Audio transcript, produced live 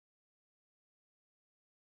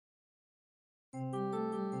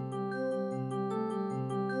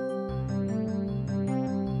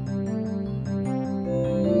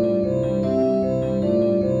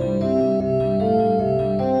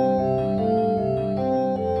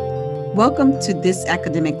Welcome to This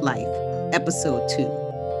Academic Life, Episode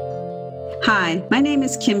 2. Hi, my name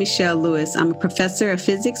is Kim Michelle Lewis. I'm a professor of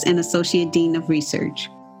physics and associate dean of research.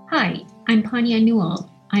 Hi, I'm Pania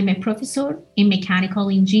Newell. I'm a professor in mechanical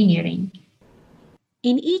engineering.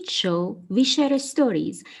 In each show, we share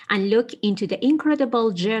stories and look into the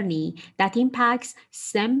incredible journey that impacts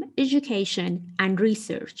STEM education and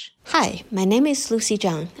research. Hi, my name is Lucy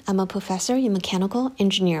Zhang. I'm a professor in mechanical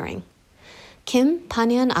engineering. Kim,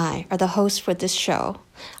 Pania, and I are the hosts for this show.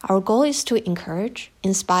 Our goal is to encourage,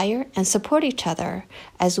 inspire, and support each other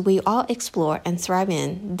as we all explore and thrive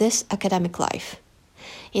in this academic life.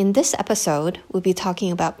 In this episode, we'll be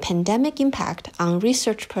talking about pandemic impact on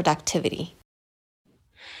research productivity.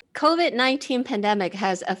 COVID-19 pandemic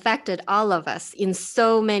has affected all of us in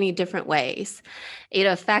so many different ways. It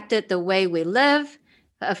affected the way we live,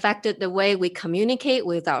 affected the way we communicate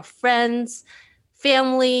with our friends,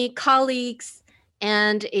 family, colleagues,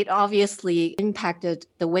 and it obviously impacted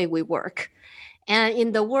the way we work. And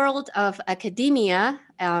in the world of academia,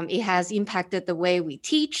 it has impacted the way we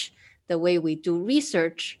teach, the way we do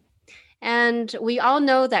research. And we all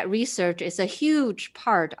know that research is a huge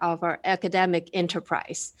part of our academic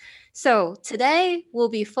enterprise. So today we'll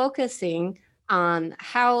be focusing on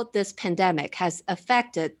how this pandemic has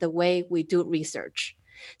affected the way we do research.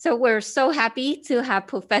 So we're so happy to have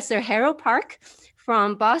Professor Harold Park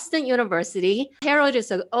from Boston University. Harold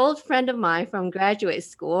is an old friend of mine from graduate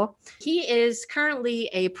school. He is currently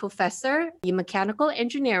a professor in mechanical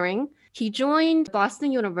engineering. He joined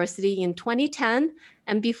Boston University in 2010,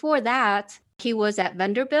 and before that, he was at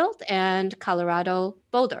Vanderbilt and Colorado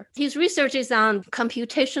Boulder. His research is on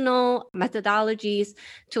computational methodologies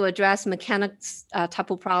to address mechanics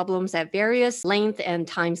tuple problems at various length and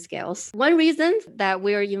time scales. One reason that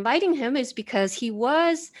we're inviting him is because he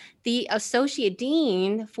was the associate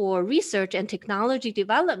dean for research and technology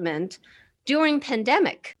development during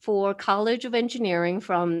pandemic for College of Engineering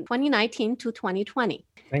from 2019 to 2020.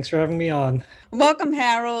 Thanks for having me on. Welcome,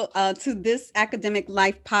 Harold, to This Academic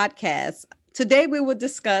Life podcast. Today, we will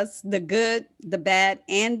discuss the good, the bad,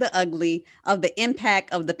 and the ugly of the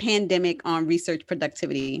impact of the pandemic on research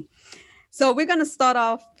productivity. So we're going to start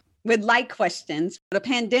off with light questions. The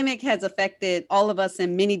pandemic has affected all of us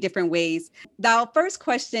in many different ways. Our first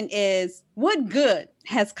question is, what good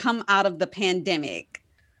has come out of the pandemic?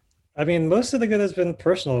 I mean, most of the good has been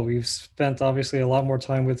personal. We've spent obviously a lot more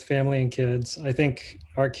time with family and kids. I think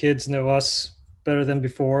our kids know us better than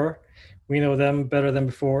before. We know them better than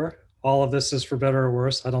before. All of this is for better or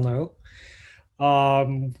worse. I don't know.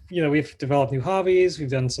 We've developed new hobbies. We've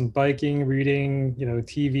done some biking, reading,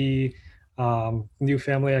 TV, new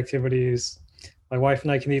family activities. My wife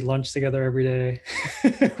and I can eat lunch together every day,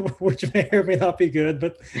 which may or may not be good,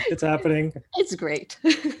 but it's happening. It's great.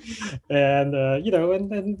 And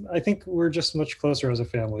I think we're just much closer as a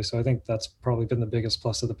family. So I think that's probably been the biggest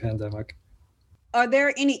plus of the pandemic. Are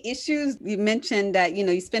there any issues? You mentioned that,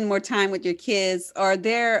 you spend more time with your kids. Are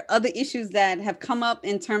there other issues that have come up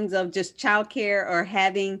in terms of just childcare or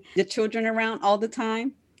having the children around all the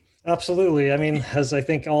time? Absolutely. I mean, as I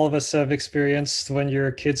think all of us have experienced, when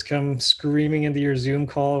your kids come screaming into your Zoom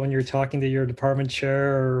call, when you're talking to your department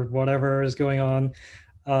chair or whatever is going on,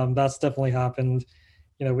 that's definitely happened.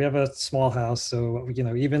 We have a small house. So,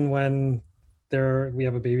 even when we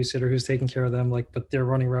have a babysitter who's taking care of them, but they're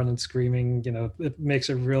running around and screaming, it makes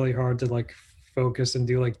it really hard to focus and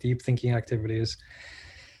do deep thinking activities.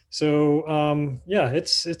 So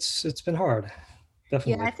it's been hard.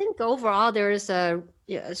 Definitely. Yeah, I think overall there is a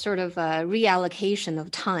sort of a reallocation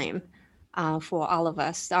of time for all of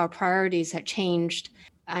us. Our priorities have changed.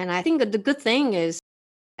 And I think that the good thing is,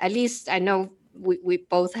 at least I know we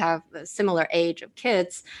both have a similar age of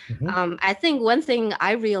kids. Mm-hmm. I think one thing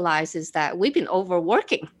I realize is that we've been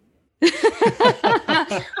overworking. We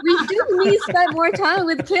do need to spend more time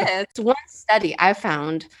with kids. One study I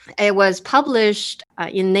found, it was published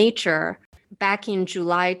in Nature back in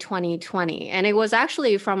July 2020. And it was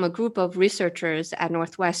actually from a group of researchers at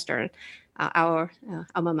Northwestern, our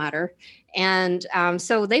alma mater. And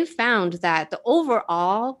so they found that the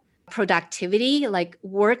overall productivity,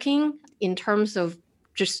 working in terms of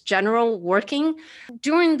just general working,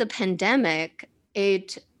 during the pandemic,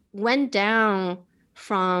 it went down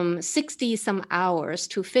from 60 some hours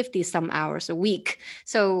to 50 some hours a week.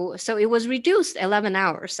 So it was reduced 11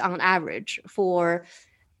 hours on average for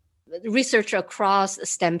research across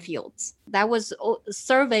STEM fields. That was a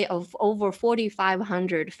survey of over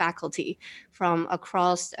 4,500 faculty from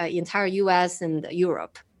across the entire US and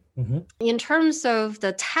Europe. Mm-hmm. In terms of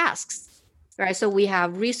the tasks, right? So we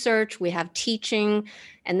have research, we have teaching,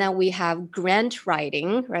 and then we have grant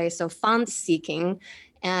writing, right? So fund seeking.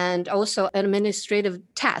 and also administrative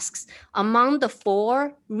tasks. Among the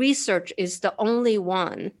four, research is the only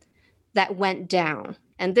one that went down.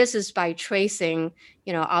 And this is by tracing,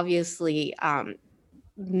 obviously,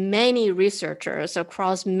 many researchers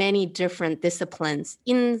across many different disciplines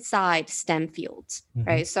inside STEM fields,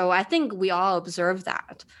 right? So I think we all observe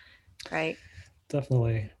that, right?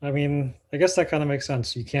 Definitely. I mean, I guess that kind of makes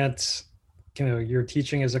sense. You can't, your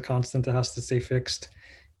teaching is a constant that has to stay fixed.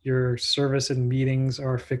 Your service and meetings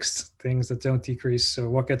are fixed things that don't decrease. So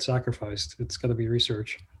what gets sacrificed? It's got to be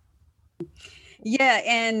research. Yeah.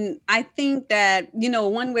 And I think that,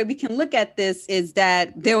 one way we can look at this is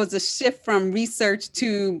that there was a shift from research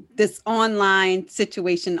to this online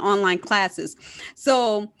situation, online classes.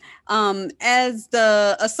 So as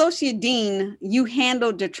the associate dean, you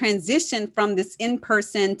handled the transition from this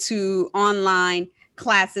in-person to online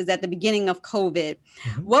classes at the beginning of COVID.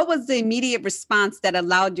 What was the immediate response that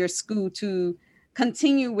allowed your school to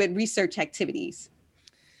continue with research activities?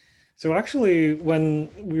 So actually, when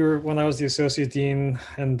I was the associate dean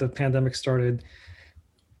and the pandemic started,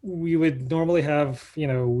 we would normally have,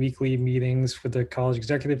 weekly meetings with the college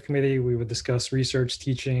executive committee. We would discuss research,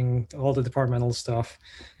 teaching, all the departmental stuff.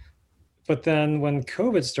 But then when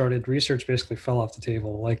COVID started, research basically fell off the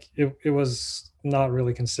table. Like it was not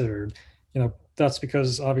really considered. That's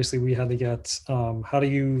because obviously we had to get, how do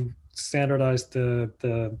you standardize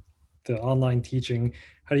the online teaching?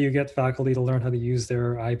 How do you get faculty to learn how to use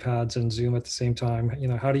their iPads and Zoom at the same time?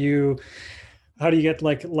 How do you get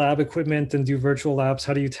like lab equipment and do virtual labs?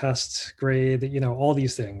 How do you test, grade, all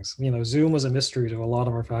these things? Zoom was a mystery to a lot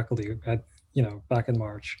of our faculty back in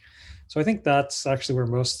March. So I think that's actually where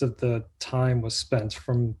most of the time was spent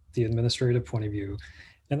from the administrative point of view.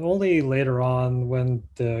 And only later on, when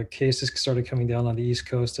the cases started coming down on the East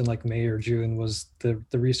Coast in like May or June, was the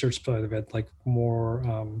research side of it like more,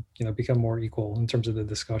 become more equal in terms of the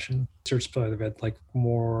discussion. Research side of it like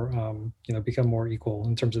more, become more equal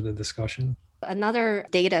in terms of the discussion. Another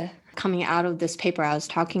data coming out of this paper I was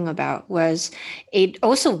talking about was it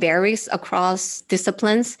also varies across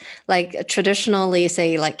disciplines. Like traditionally,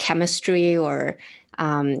 say like chemistry or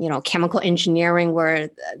chemical engineering, where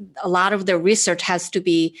a lot of the research has to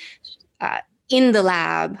be in the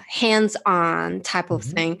lab, hands-on type of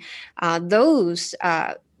thing. Those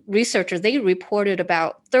researchers, they reported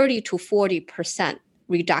about 30 to 40%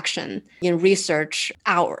 reduction in research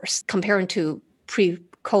hours comparing to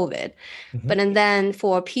pre-COVID. But and then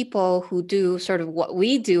for people who do sort of what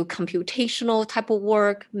we do, computational type of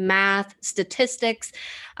work, math, statistics,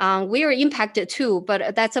 we are impacted too,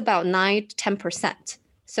 but that's about 9 to 10%.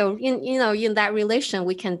 So in that relation,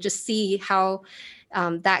 we can just see how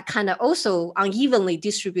that kind of also unevenly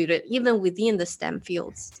distributed even within the STEM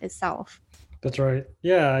fields itself. That's right.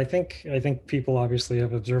 Yeah, I think people obviously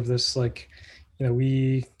have observed this. Like,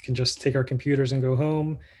 we can just take our computers and go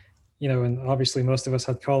home. And obviously most of us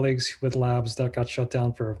had colleagues with labs that got shut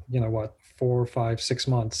down for, 4, 5, 6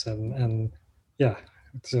 months. And yeah,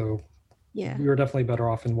 so we were definitely better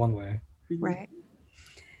off in one way. Right.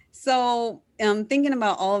 So thinking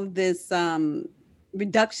about all of this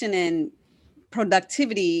reduction in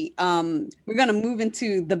productivity, we're going to move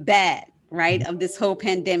into the bad, right, of this whole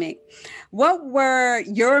pandemic. What were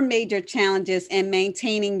your major challenges in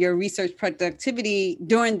maintaining your research productivity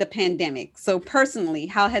during the pandemic? So personally,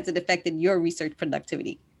 how has it affected your research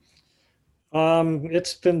productivity?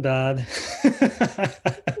 It's been bad.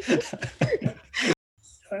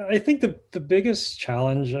 I think the biggest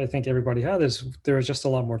challenge I think everybody had is there was just a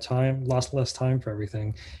lot more time, less time for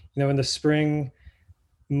everything. In the spring,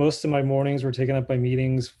 most of my mornings were taken up by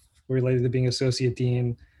meetings related to being associate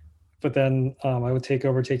dean. But then I would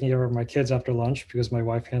taking care of my kids after lunch because my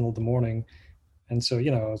wife handled the morning. And so,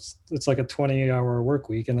 it's like a 20-hour work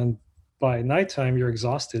week. And then by nighttime, you're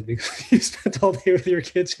exhausted because you spent all day with your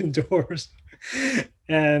kids indoors.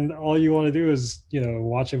 And all you want to do is,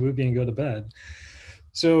 watch a movie and go to bed.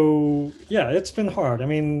 So, yeah, it's been hard. I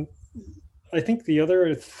mean, I think the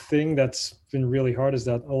other thing that's been really hard is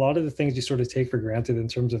that a lot of the things you sort of take for granted in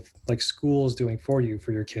terms of like schools doing for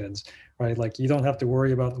your kids, right? Like you don't have to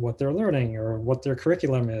worry about what they're learning or what their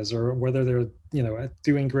curriculum is or whether they're,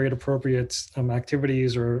 doing grade appropriate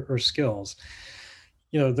activities or skills.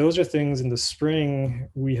 Those are things in the spring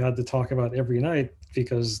we had to talk about every night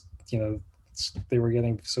because, they were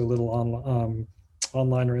getting so little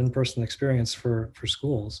online or in-person experience for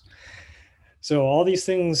schools. So all these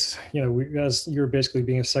things, as you're basically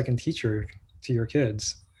being a second teacher to your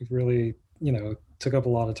kids, it really, took up a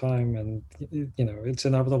lot of time, and it's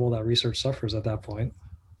inevitable that research suffers at that point.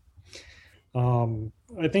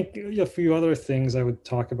 I think a few other things I would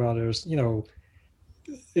talk about is,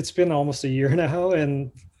 it's been almost a year now,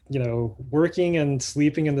 and working and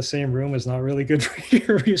sleeping in the same room is not really good for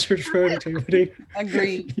your research productivity.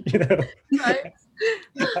 Agreed. Right.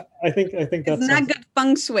 I think that's It's not good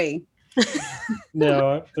feng shui.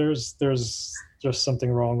 no, there's just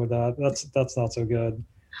something wrong with that. That's not so good.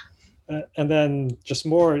 And then just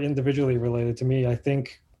more individually related to me, I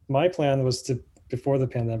think my plan was before the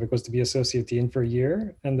pandemic was to be associate dean for a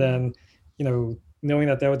year, and then knowing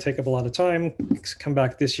that would take up a lot of time, come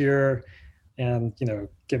back this year and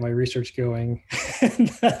get my research going. And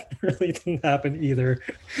that really didn't happen either.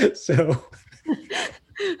 So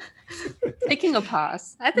Taking a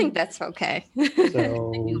pause. I think that's okay.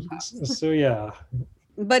 So yeah.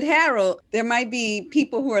 But Harold, there might be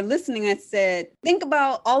people who are listening that said, think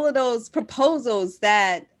about all of those proposals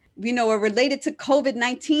that are related to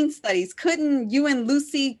COVID-19 studies. Couldn't you and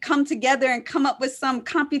Lucy come together and come up with some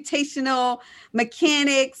computational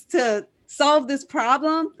mechanics to solve this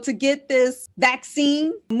problem, to get this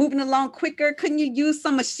vaccine moving along quicker? Couldn't you use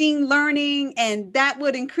some machine learning and that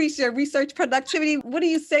would increase your research productivity? What do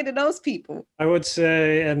you say to those people? I would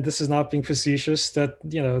say, and this is not being facetious, that,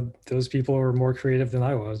 those people were more creative than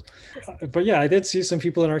I was. But yeah, I did see some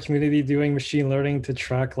people in our community doing machine learning to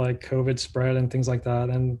track like COVID spread and things like that.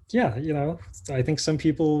 And yeah, I think some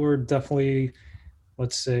people were definitely,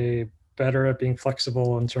 let's say, better at being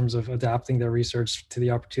flexible in terms of adapting their research to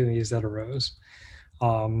the opportunities that arose.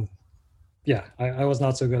 Yeah, I was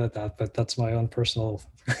not so good at that, but that's my own personal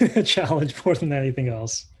challenge more than anything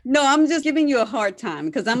else. No, I'm just giving you a hard time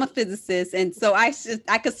because I'm a physicist. And so I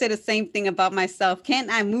could say the same thing about myself. Can't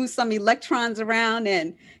I move some electrons around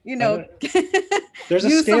and, there's a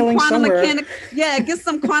scaling somewhere. Get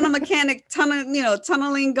some quantum mechanic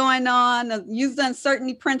tunneling going on, use the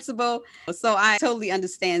uncertainty principle. So I totally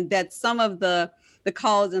understand that some of the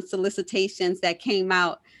calls and solicitations that came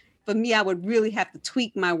out, for me, I would really have to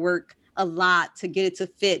tweak my work a lot to get it to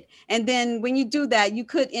fit. And then when you do that, you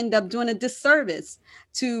could end up doing a disservice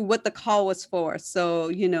to what the call was for.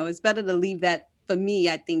 So, it's better to leave that, for me,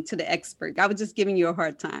 I think, to the expert. I was just giving you a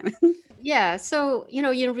hard time. Yeah. So,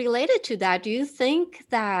 related to that, do you think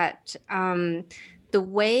that the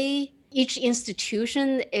way each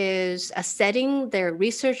institution is setting their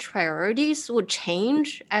research priorities would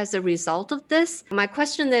change as a result of this? My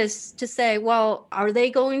question is to say, well, are they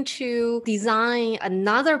going to design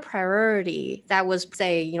another priority that was,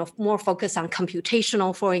 say, more focused on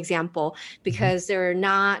computational, for example, because they're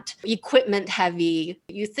not equipment heavy?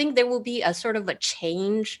 You think there will be a sort of a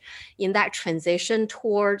change in that transition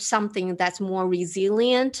towards something that's more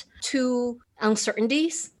resilient to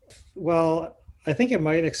uncertainties? Well, I think it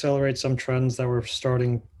might accelerate some trends that were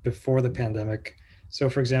starting before the pandemic. So,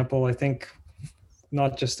 for example, I think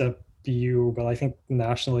not just at BU, but I think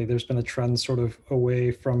nationally, there's been a trend sort of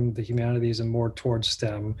away from the humanities and more towards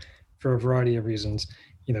STEM for a variety of reasons,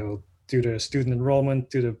 due to student enrollment,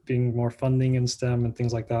 due to being more funding in STEM and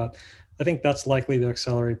things like that. I think that's likely to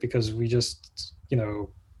accelerate because we just,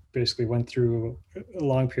 basically went through a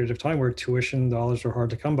long period of time where tuition dollars are hard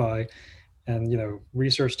to come by. And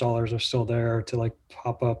research dollars are still there to like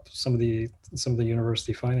pop up some of the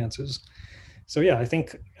university finances. So yeah, I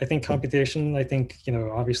think computation,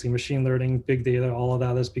 obviously machine learning, big data, all of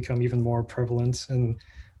that has become even more prevalent, and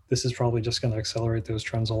this is probably just going to accelerate those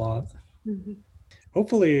trends a lot. Mm-hmm.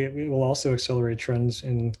 Hopefully, it will also accelerate trends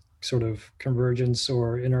in sort of convergence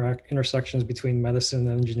or intersections between medicine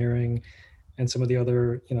and engineering and some of the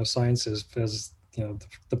other sciences, as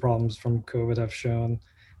the problems from COVID have shown.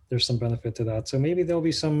 There's some benefit to that. So maybe there'll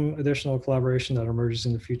be some additional collaboration that emerges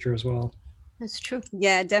in the future as well. That's true.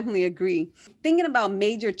 Yeah, I definitely agree. Thinking about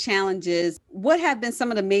major challenges, what have been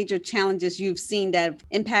some of the major challenges you've seen that have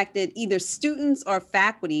impacted either students or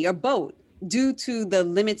faculty or both due to the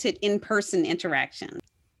limited in-person interaction?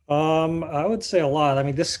 I would say a lot. I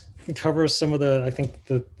mean, this covers some of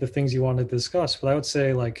the things you want to discuss, but I would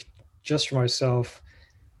say just for myself,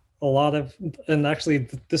 a lot of, and actually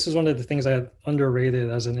this is one of the things I had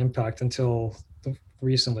underrated as an impact until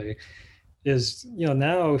recently, is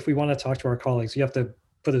now if we want to talk to our colleagues, you have to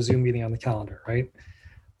put a Zoom meeting on the calendar, right?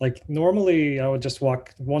 Like normally I would just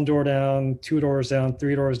walk one door down, two doors down,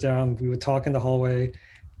 three doors down. We would talk in the hallway,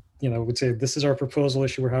 would say, this is our proposal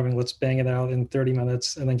issue we're having, let's bang it out in 30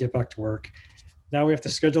 minutes and then get back to work. Now we have to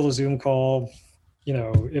schedule a Zoom call.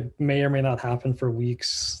 It may or may not happen for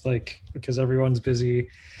weeks, because everyone's busy.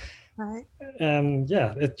 Right. And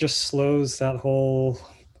yeah, it just slows that whole,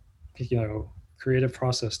 creative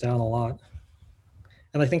process down a lot.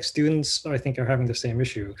 And I think students, are having the same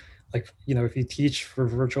issue. If you teach for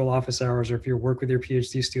virtual office hours or if you work with your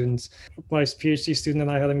PhD students, my PhD student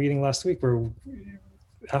and I had a meeting last week where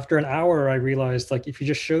after an hour, I realized like, if you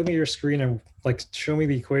just show me your screen and like show me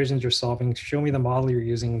the equations you're solving, show me the model you're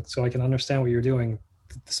using so I can understand what you're doing,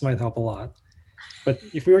 this might help a lot. But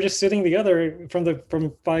if we were just sitting together from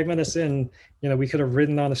 5 minutes in, we could have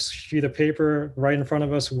written on a sheet of paper right in front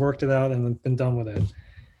of us, worked it out, and then been done with it.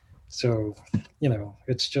 So,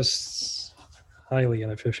 it's just highly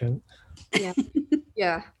inefficient. Yeah.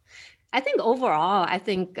 Yeah. I think overall,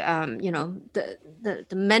 the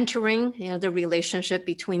mentoring, the relationship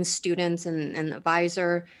between students and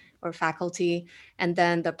advisor or faculty, and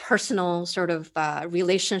then the personal sort of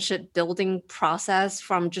relationship building process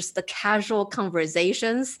from just the casual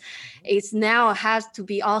conversations, it's now has to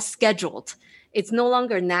be all scheduled. It's no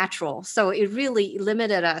longer natural. So it really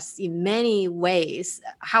limited us in many ways,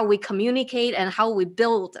 how we communicate and how we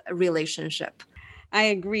build a relationship. I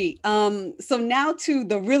agree. So now to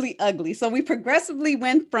the really ugly. So we progressively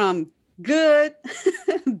went from good,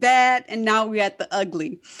 bad, and now we're at the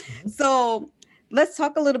ugly. So let's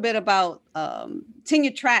talk a little bit about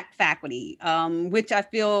tenure track faculty, which I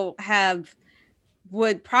feel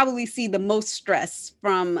would probably see the most stress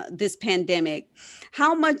from this pandemic.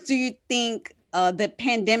 How much do you think the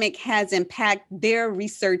pandemic has impacted their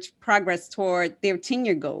research progress toward their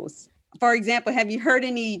tenure goals? For example, have you heard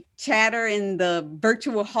any chatter in the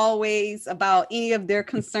virtual hallways about any of their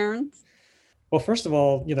concerns? Well, first of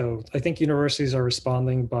all, I think universities are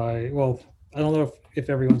responding by, I don't know if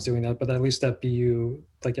everyone's doing that, but at least at BU,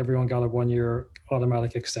 like everyone got a 1-year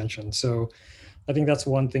automatic extension. So I think that's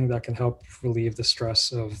one thing that can help relieve the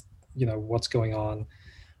stress of, what's going on.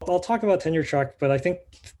 I'll talk about tenure track, but I think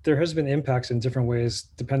there has been impacts in different ways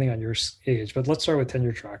depending on your age. But let's start with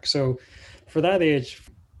tenure track. So for that age,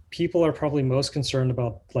 people are probably most concerned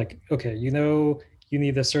about like, okay, you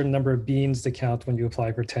need a certain number of beans to count when you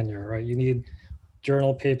apply for tenure, right? You need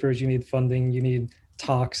journal papers, you need funding, you need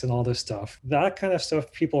talks and all this stuff. That kind of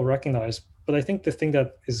stuff people recognize. But I think the thing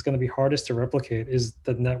that is going to be hardest to replicate is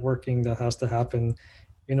the networking that has to happen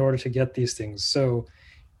in order to get these things. So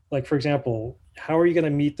like, for example, how are you going to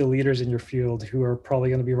meet the leaders in your field who are probably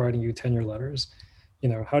going to be writing you tenure letters?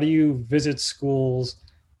 How do you visit schools,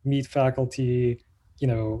 meet faculty,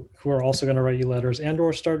 who are also going to write you letters and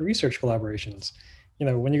or start research collaborations?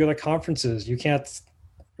 When you go to conferences, you can't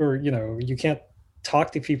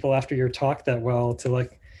talk to people after your talk that well to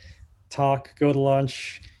like talk, go to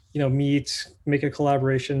lunch, meet, make a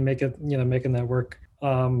collaboration, make a network.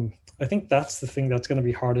 I think that's the thing that's going to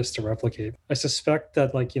be hardest to replicate. I suspect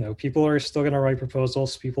that people are still going to write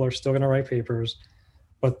proposals, people are still going to write papers,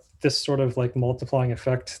 but this sort of like multiplying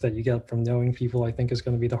effect that you get from knowing people, I think is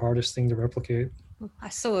going to be the hardest thing to replicate. I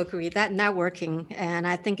so agree that networking, and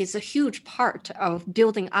I think it's a huge part of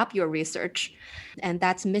building up your research, and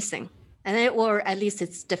that's missing. Or at least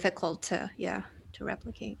it's difficult to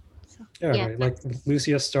replicate. So, yeah. Right. Like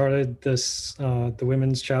Lucia started this, the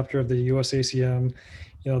women's chapter of the USACM.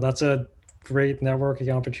 That's a great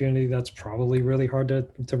networking opportunity that's probably really hard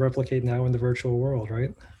to replicate now in the virtual world,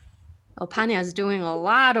 right? Well, Pania is doing a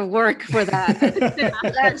lot of work for that,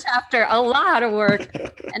 that chapter, a lot of work,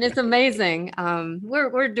 and it's amazing.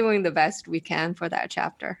 We're doing the best we can for that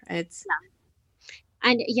chapter. So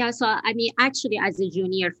I mean, actually, as a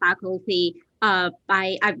junior faculty,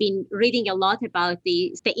 I've been reading a lot about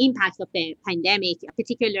the impact of the pandemic,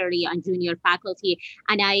 particularly on junior faculty.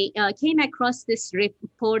 And I came across this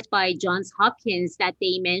report by Johns Hopkins that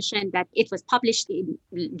they mentioned that it was published in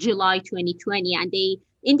July 2020, and they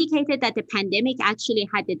indicated that the pandemic actually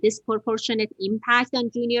had a disproportionate impact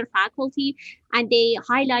on junior faculty. And they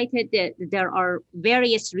highlighted that there are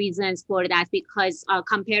various reasons for that, because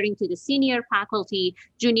comparing to the senior faculty,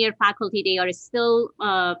 junior faculty, they are still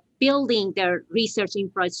building their research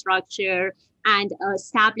infrastructure and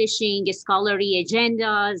establishing scholarly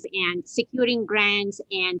agendas and securing grants,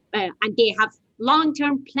 and they have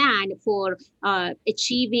long-term plan for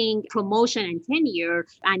achieving promotion and tenure,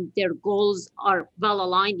 and their goals are well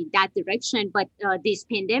aligned in that direction. But this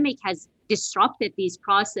pandemic has disrupted this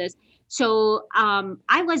process. So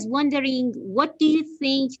I was wondering, what do you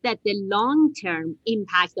think that the long-term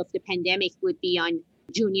impact of the pandemic would be on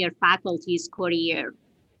junior faculty's career?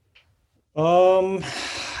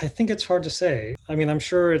 I think it's hard to say. I mean, I'm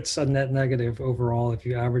sure it's a net negative overall if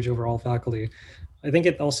you average overall faculty. I think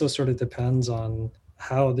it also sort of depends on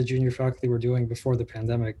how the junior faculty were doing before the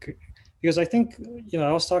pandemic. Because I think,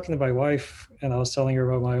 I was talking to my wife and I was telling her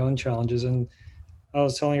about my own challenges, and I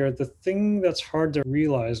was telling her the thing that's hard to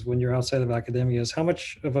realize when you're outside of academia is how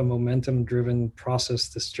much of a momentum-driven process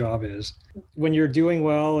this job is. When you're doing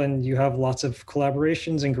well and you have lots of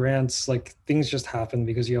collaborations and grants, like things just happen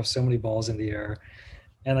because you have so many balls in the air.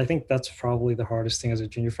 And I think that's probably the hardest thing as a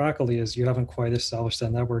junior faculty is you haven't quite established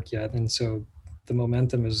that network yet. And so the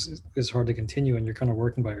momentum is hard to continue and you're kind of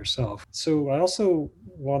working by yourself. So I also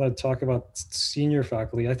want to talk about senior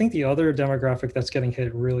faculty. I think the other demographic that's getting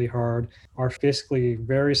hit really hard are basically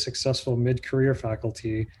very successful mid-career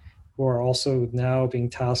faculty who are also now being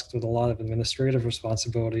tasked with a lot of administrative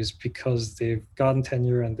responsibilities because they've gotten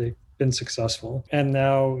tenure and they've been successful. And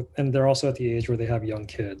they're also at the age where they have young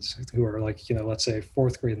kids who are like, let's say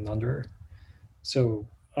fourth grade and under. So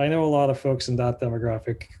I know a lot of folks in that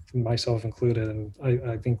demographic, myself included, and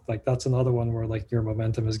I think like that's another one where like your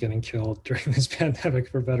momentum is getting killed during this pandemic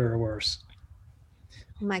for better or worse.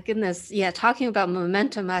 Oh my goodness. Yeah. Talking about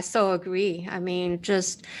momentum, I so agree. I mean,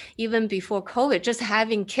 just even before COVID, just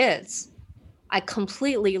having kids, I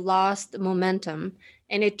completely lost momentum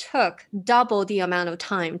and it took double the amount of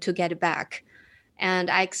time to get it back. And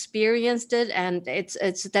I experienced it and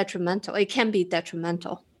it's detrimental. It can be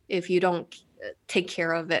detrimental if you don't take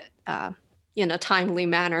care of it in a timely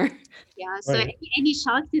manner. Yeah. So any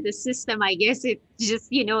shock to the system, I guess it just,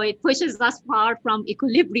 it pushes us far from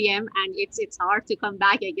equilibrium and it's hard to come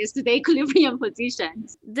back, I guess, to the equilibrium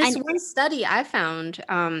positions. This one study I found,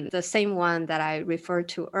 the same one that I referred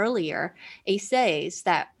to earlier, it says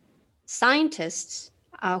that scientists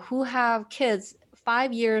who have kids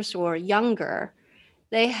 5 years or younger,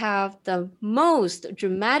 they have the most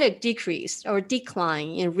dramatic decrease or decline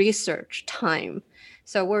in research time.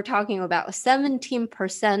 So we're talking about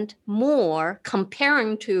 17% more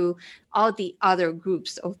comparing to all the other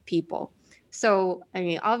groups of people. So, I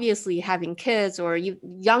mean, obviously having kids or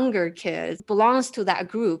younger kids belongs to that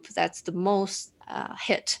group that's the most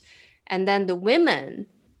hit. And then the women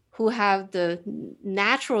who have the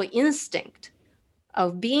natural instinct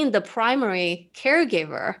of being the primary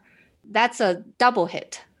caregiver, that's a double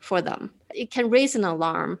hit for them. It can raise an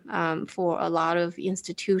alarm for a lot of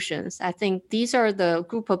institutions. I think these are the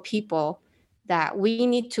group of people that we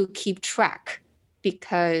need to keep track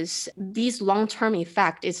because these long-term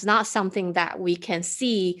effect is not something that we can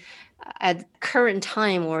see at current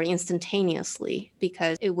time or instantaneously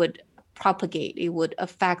because it would propagate, it would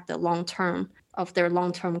affect the long-term of their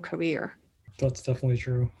long-term career. That's definitely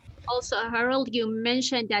true. Also, Harold, you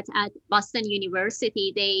mentioned that at Boston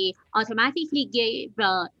University, they automatically gave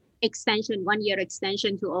extension, 1-year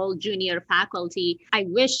extension to all junior faculty. I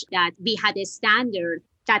wish that we had a standard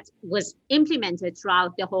that was implemented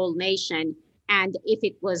throughout the whole nation. And if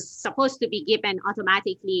it was supposed to be given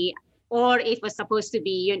automatically, or it was supposed to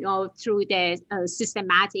be, through the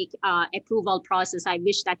systematic approval process, I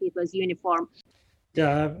wish that it was uniform.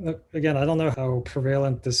 Yeah, again, I don't know how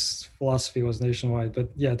prevalent this philosophy was nationwide, but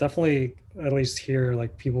yeah, definitely, at least here,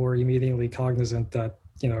 like people were immediately cognizant that,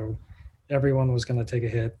 everyone was going to take a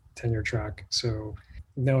hit tenure track. So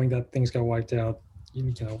knowing that things got wiped out,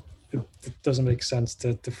 it doesn't make sense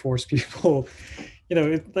to force people,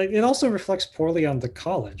 it also reflects poorly on the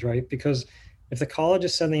college, right? Because if the college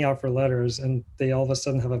is sending out for letters and they all of a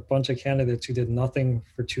sudden have a bunch of candidates who did nothing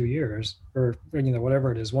for 2 years or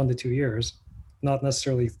whatever it is, 1 to 2 years, not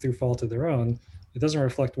necessarily through fault of their own, it doesn't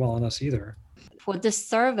reflect well on us either. For this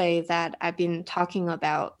survey that I've been talking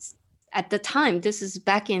about, at the time, the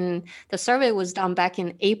survey was done back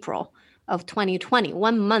in April of 2020,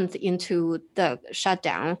 1 month into the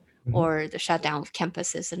shutdown or the shutdown of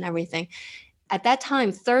campuses and everything. At that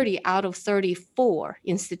time, 30 out of 34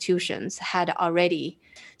 institutions had already.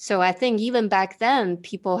 So I think even back then,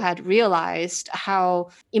 people had realized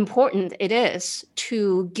how important it is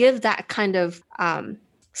to give that kind of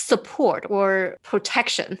support or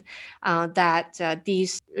protection that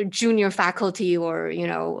these junior faculty or,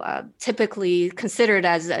 typically considered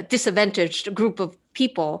as a disadvantaged group of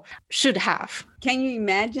people should have. Can you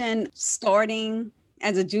imagine starting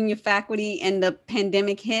as a junior faculty and the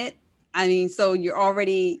pandemic hit? I mean, so you're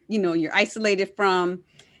already, you're isolated from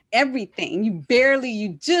everything.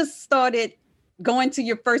 You just started going to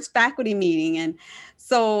your first faculty meeting. And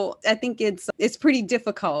so I think it's pretty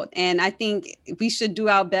difficult. And I think we should do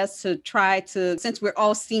our best to try to, since we're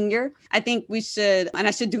all senior, I think we should, and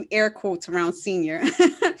I should do air quotes around senior,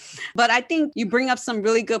 but I think you bring up some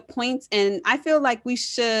really good points. And I feel like we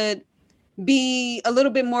should be a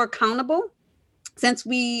little bit more accountable. Since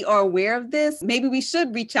we are aware of this, maybe we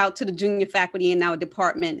should reach out to the junior faculty in our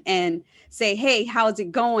department and say, hey, how's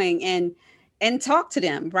it going? And talk to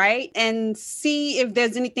them, right? And see if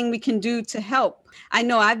there's anything we can do to help. I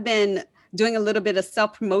know I've been doing a little bit of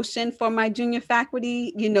self-promotion for my junior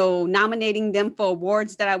faculty, nominating them for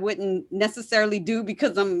awards that I wouldn't necessarily do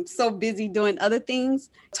because I'm so busy doing other things,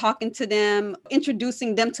 talking to them,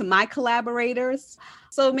 introducing them to my collaborators.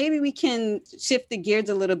 So maybe we can shift the gears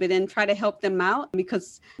a little bit and try to help them out,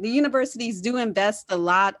 because the universities do invest a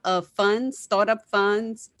lot of funds, startup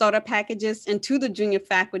packages into the junior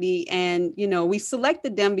faculty. And, we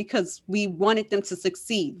selected them because we wanted them to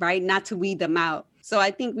succeed, right? Not to weed them out. So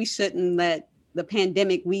I think we shouldn't let the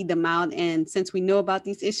pandemic weed them out. And since we know about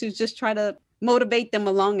these issues, just try to motivate them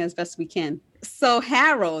along as best we can. So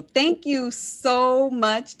Harold, thank you so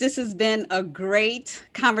much. This has been a great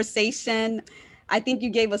conversation. I think you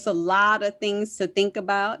gave us a lot of things to think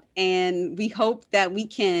about, and we hope that we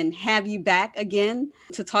can have you back again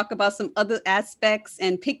to talk about some other aspects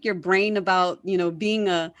and pick your brain about, being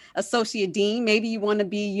a associate dean. Maybe you want to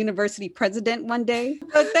be university president one day.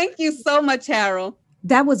 So thank you so much, Harold.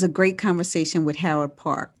 That was a great conversation with Harold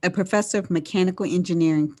Park, a professor of mechanical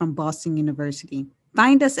engineering from Boston University.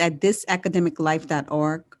 Find us at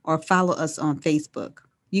thisacademiclife.org or follow us on Facebook.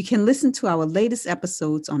 You can listen to our latest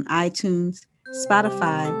episodes on iTunes,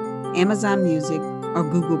 Spotify, Amazon Music, or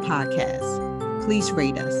Google Podcasts. Please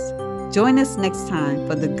rate us. Join us next time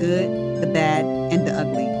for the good, the bad, and the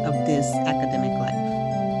ugly of this academic life.